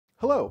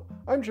Hello,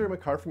 I'm Jeremy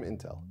Carr from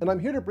Intel, and I'm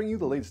here to bring you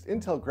the latest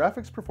Intel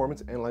Graphics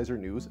Performance Analyzer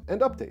news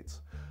and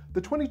updates.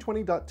 The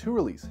 2020.2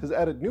 release has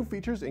added new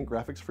features in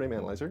Graphics Frame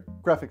Analyzer,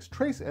 Graphics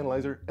Trace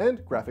Analyzer,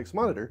 and Graphics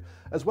Monitor,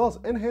 as well as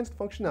enhanced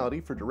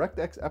functionality for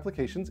DirectX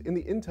applications in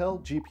the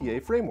Intel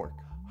GPA framework.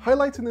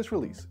 Highlights in this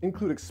release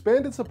include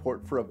expanded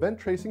support for event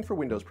tracing for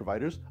Windows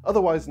providers,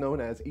 otherwise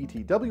known as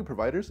ETW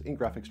providers in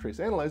Graphics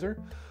Trace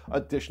Analyzer,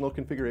 additional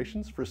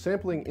configurations for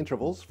sampling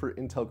intervals for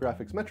Intel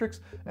Graphics Metrics,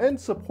 and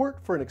support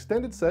for an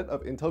extended set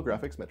of Intel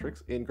Graphics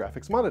Metrics in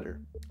Graphics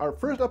Monitor. Our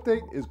first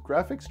update is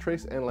Graphics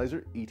Trace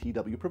Analyzer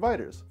ETW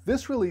providers.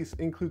 This release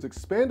includes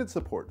expanded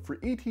support for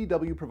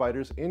ETW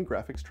providers in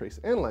Graphics Trace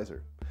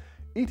Analyzer.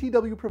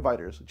 ETW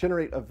providers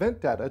generate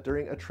event data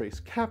during a trace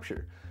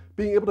capture.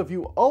 Being able to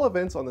view all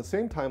events on the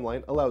same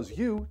timeline allows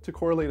you to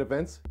correlate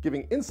events,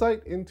 giving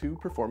insight into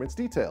performance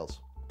details.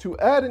 To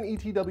add an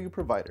ETW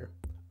provider,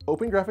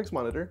 open Graphics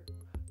Monitor,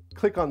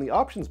 click on the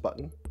Options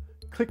button,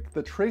 click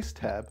the Trace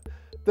tab,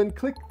 then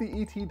click the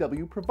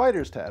ETW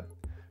Providers tab.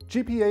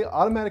 GPA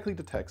automatically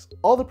detects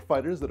all the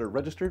providers that are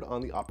registered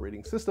on the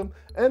operating system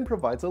and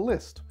provides a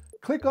list.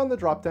 Click on the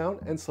dropdown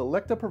and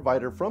select a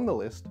provider from the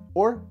list,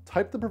 or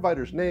type the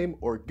provider's name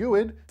or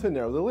GUID to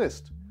narrow the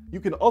list. You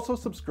can also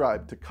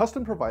subscribe to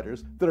custom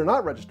providers that are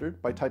not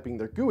registered by typing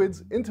their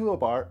GUIDs into a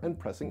bar and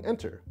pressing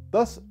enter,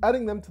 thus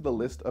adding them to the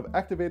list of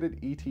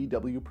activated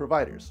ETW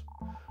providers.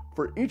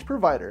 For each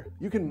provider,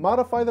 you can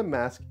modify the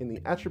mask in the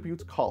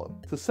attributes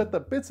column to set the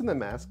bits in the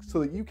mask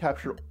so that you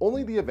capture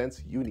only the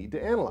events you need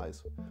to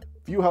analyze.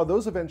 View how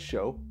those events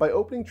show by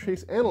opening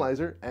Trace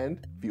Analyzer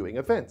and viewing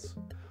events.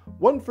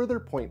 One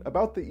further point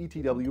about the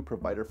ETW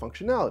provider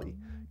functionality.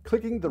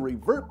 Clicking the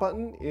Revert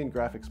button in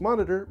Graphics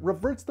Monitor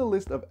reverts the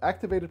list of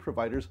activated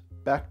providers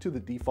back to the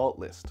default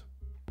list.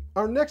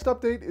 Our next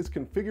update is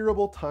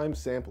configurable time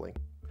sampling.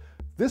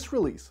 This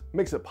release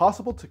makes it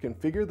possible to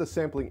configure the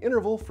sampling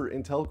interval for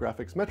Intel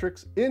Graphics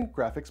Metrics in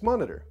Graphics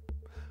Monitor.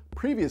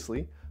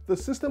 Previously, the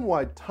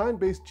system-wide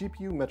time-based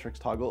GPU metrics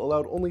toggle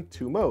allowed only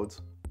two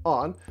modes: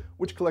 on,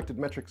 which collected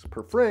metrics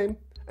per frame,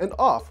 and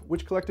off,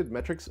 which collected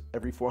metrics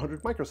every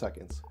 400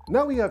 microseconds.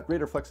 Now we have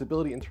greater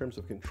flexibility in terms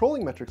of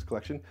controlling metrics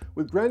collection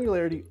with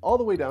granularity all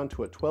the way down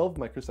to a 12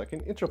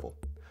 microsecond interval.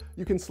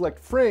 You can select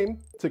frame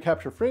to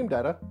capture frame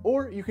data,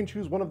 or you can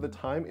choose one of the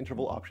time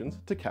interval options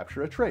to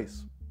capture a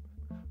trace.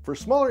 For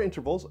smaller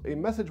intervals, a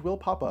message will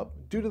pop up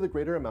due to the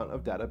greater amount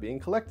of data being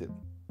collected.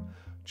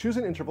 Choose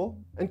an interval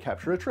and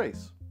capture a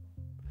trace.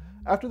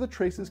 After the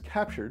trace is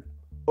captured,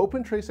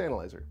 open Trace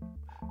Analyzer.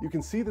 You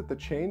can see that the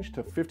change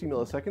to 50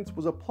 milliseconds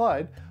was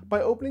applied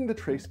by opening the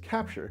trace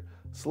capture,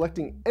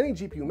 selecting any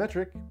GPU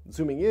metric,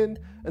 zooming in,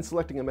 and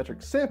selecting a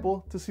metric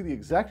sample to see the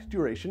exact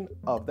duration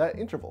of that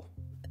interval.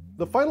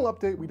 The final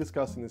update we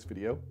discussed in this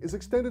video is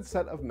Extended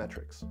Set of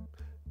Metrics.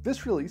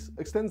 This release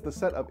extends the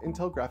set of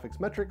Intel Graphics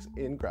Metrics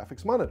in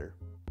Graphics Monitor.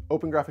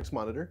 Open Graphics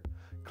Monitor,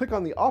 click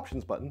on the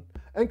Options button,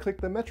 and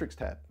click the Metrics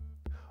tab.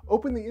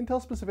 Open the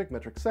Intel-specific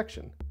metrics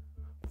section.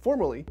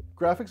 Formerly,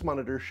 Graphics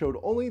Monitor showed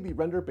only the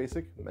render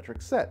basic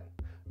metric set.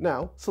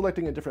 Now,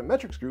 selecting a different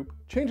metrics group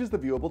changes the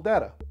viewable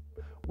data.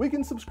 We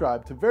can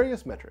subscribe to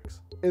various metrics.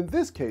 In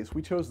this case,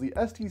 we chose the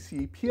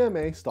STC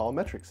PMA stall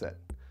metric set.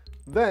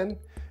 Then,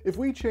 if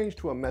we change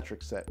to a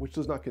metric set which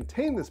does not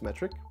contain this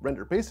metric,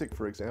 render basic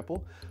for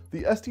example,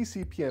 the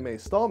STC PMA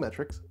stall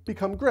metrics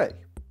become gray.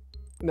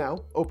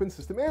 Now, open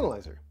System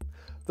Analyzer.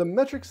 The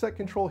metric set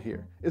control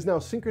here is now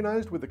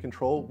synchronized with the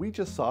control we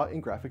just saw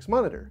in Graphics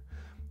Monitor.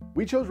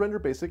 We chose Render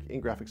Basic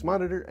in Graphics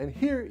Monitor, and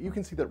here you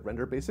can see that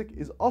Render Basic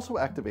is also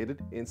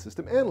activated in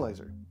System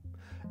Analyzer.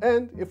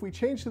 And if we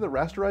change to the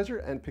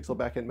Rasterizer and Pixel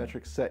Backend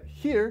metrics set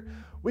here,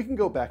 we can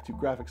go back to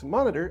Graphics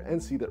Monitor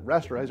and see that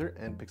Rasterizer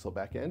and Pixel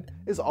Backend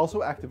is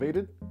also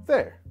activated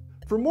there.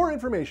 For more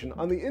information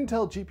on the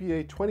Intel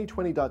GPA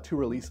 2020.2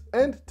 release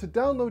and to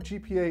download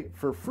GPA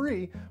for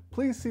free,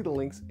 please see the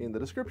links in the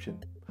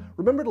description.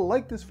 Remember to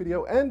like this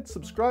video and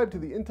subscribe to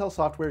the Intel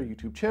Software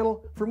YouTube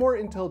channel for more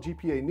Intel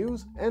GPA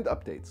news and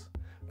updates.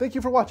 Thank you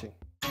for watching.